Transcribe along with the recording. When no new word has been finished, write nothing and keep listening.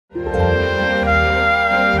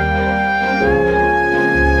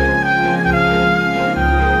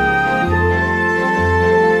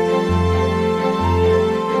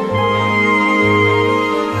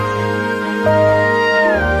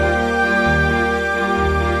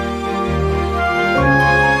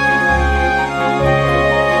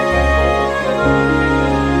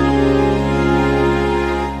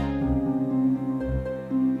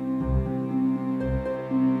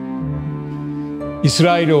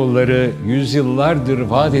İsrailoğulları yüzyıllardır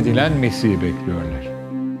vaat edilen Mesih'i bekliyorlar.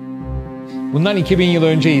 Bundan 2000 yıl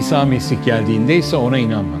önce İsa Mesih geldiğinde ise ona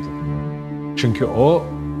inanmadı. Çünkü o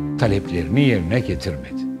taleplerini yerine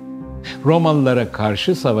getirmedi. Romalılara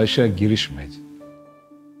karşı savaşa girişmedi.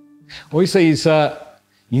 Oysa İsa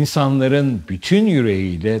insanların bütün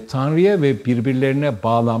yüreğiyle Tanrı'ya ve birbirlerine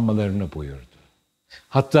bağlanmalarını buyurdu.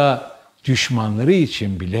 Hatta düşmanları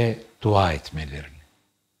için bile dua etmelerini.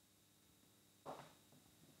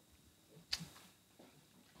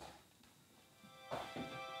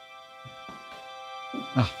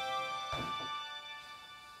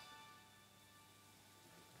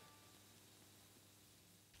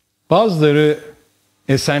 Bazıları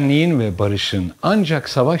esenliğin ve barışın ancak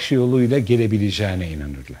savaş yoluyla gelebileceğine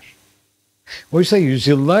inanırlar. Oysa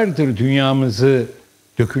yüzyıllardır dünyamızı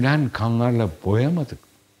dökülen kanlarla boyamadık.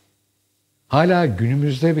 Hala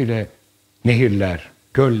günümüzde bile nehirler,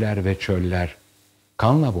 göller ve çöller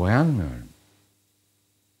kanla boyanmıyor mu?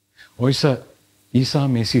 Oysa İsa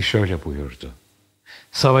Mesih şöyle buyurdu: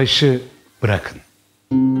 savaşı bırakın.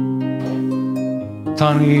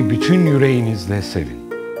 Tanrı'yı bütün yüreğinizle sevin.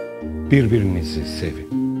 Birbirinizi sevin.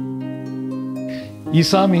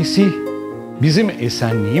 İsa Mesih bizim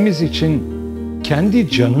esenliğimiz için kendi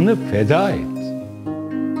canını feda etti.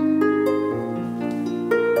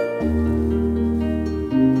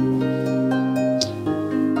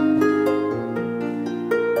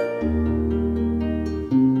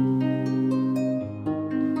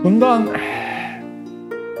 Bundan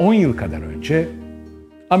 10 yıl kadar önce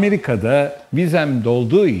Amerika'da vizem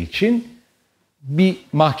dolduğu için bir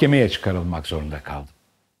mahkemeye çıkarılmak zorunda kaldım.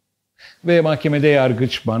 Ve mahkemede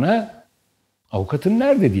yargıç bana avukatın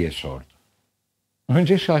nerede diye sordu.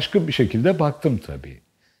 Önce şaşkın bir şekilde baktım tabii.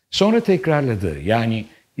 Sonra tekrarladı. Yani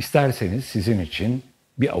isterseniz sizin için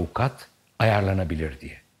bir avukat ayarlanabilir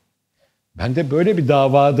diye. Ben de böyle bir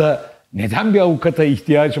davada neden bir avukata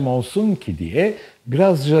ihtiyacım olsun ki diye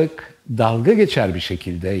birazcık dalga geçer bir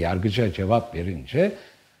şekilde yargıca cevap verince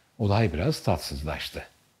olay biraz tatsızlaştı.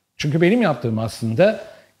 Çünkü benim yaptığım aslında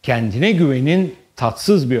kendine güvenin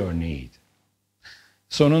tatsız bir örneğiydi.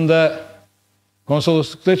 Sonunda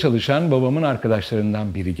konsoloslukta çalışan babamın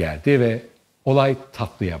arkadaşlarından biri geldi ve olay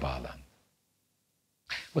tatlıya bağlandı.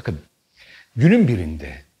 Bakın, günün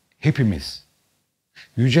birinde hepimiz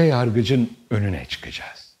yüce yargıcın önüne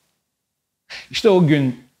çıkacağız. İşte o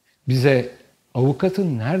gün bize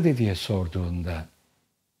avukatın nerede diye sorduğunda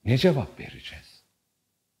ne cevap vereceğiz?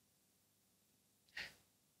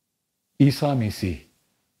 İsa Mesih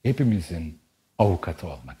hepimizin avukatı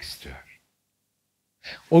olmak istiyor.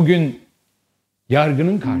 O gün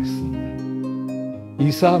yargının karşısında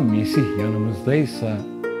İsa Mesih yanımızdaysa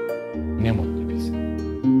ne mutlu bize.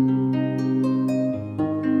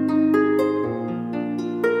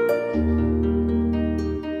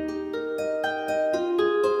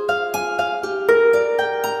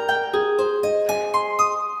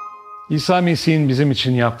 İsa Mesih'in bizim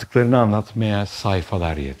için yaptıklarını anlatmaya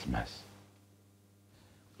sayfalar yetmez.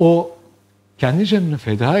 O kendi canını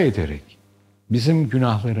feda ederek bizim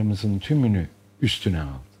günahlarımızın tümünü üstüne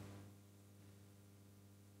aldı.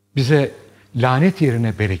 Bize lanet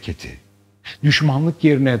yerine bereketi, düşmanlık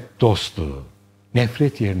yerine dostluğu,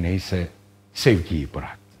 nefret yerine ise sevgiyi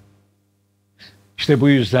bıraktı. İşte bu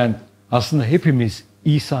yüzden aslında hepimiz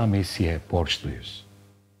İsa Mesih'e borçluyuz.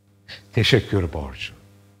 Teşekkür borcu,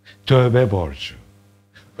 tövbe borcu,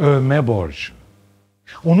 övme borcu,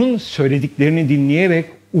 onun söylediklerini dinleyerek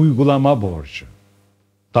uygulama borcu.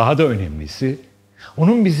 Daha da önemlisi,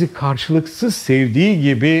 onun bizi karşılıksız sevdiği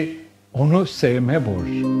gibi onu sevme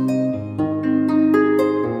borcu.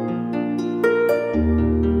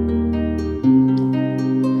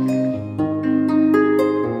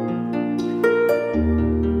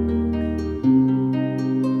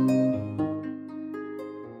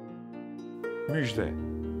 Müjde,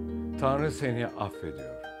 Tanrı seni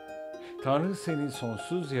affediyor. Tanrı seni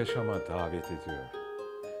sonsuz yaşama davet ediyor.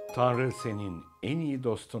 Tanrı senin en iyi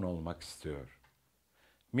dostun olmak istiyor.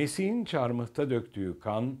 Mesih'in çarmıhta döktüğü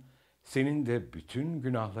kan, senin de bütün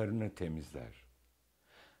günahlarını temizler.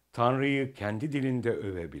 Tanrı'yı kendi dilinde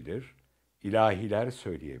övebilir, ilahiler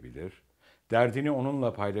söyleyebilir, derdini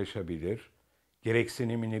onunla paylaşabilir,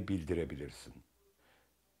 gereksinimini bildirebilirsin.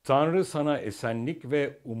 Tanrı sana esenlik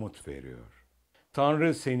ve umut veriyor.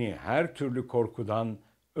 Tanrı seni her türlü korkudan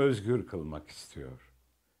özgür kılmak istiyor.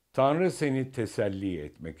 Tanrı seni teselli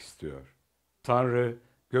etmek istiyor. Tanrı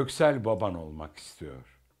göksel baban olmak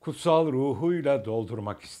istiyor. Kutsal ruhuyla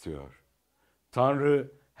doldurmak istiyor.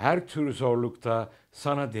 Tanrı her tür zorlukta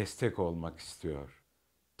sana destek olmak istiyor.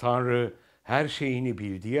 Tanrı her şeyini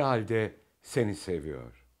bildiği halde seni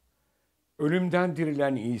seviyor. Ölümden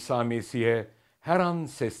dirilen İsa Mesih'e her an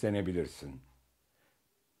seslenebilirsin.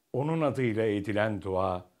 Onun adıyla edilen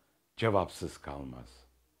dua cevapsız kalmaz.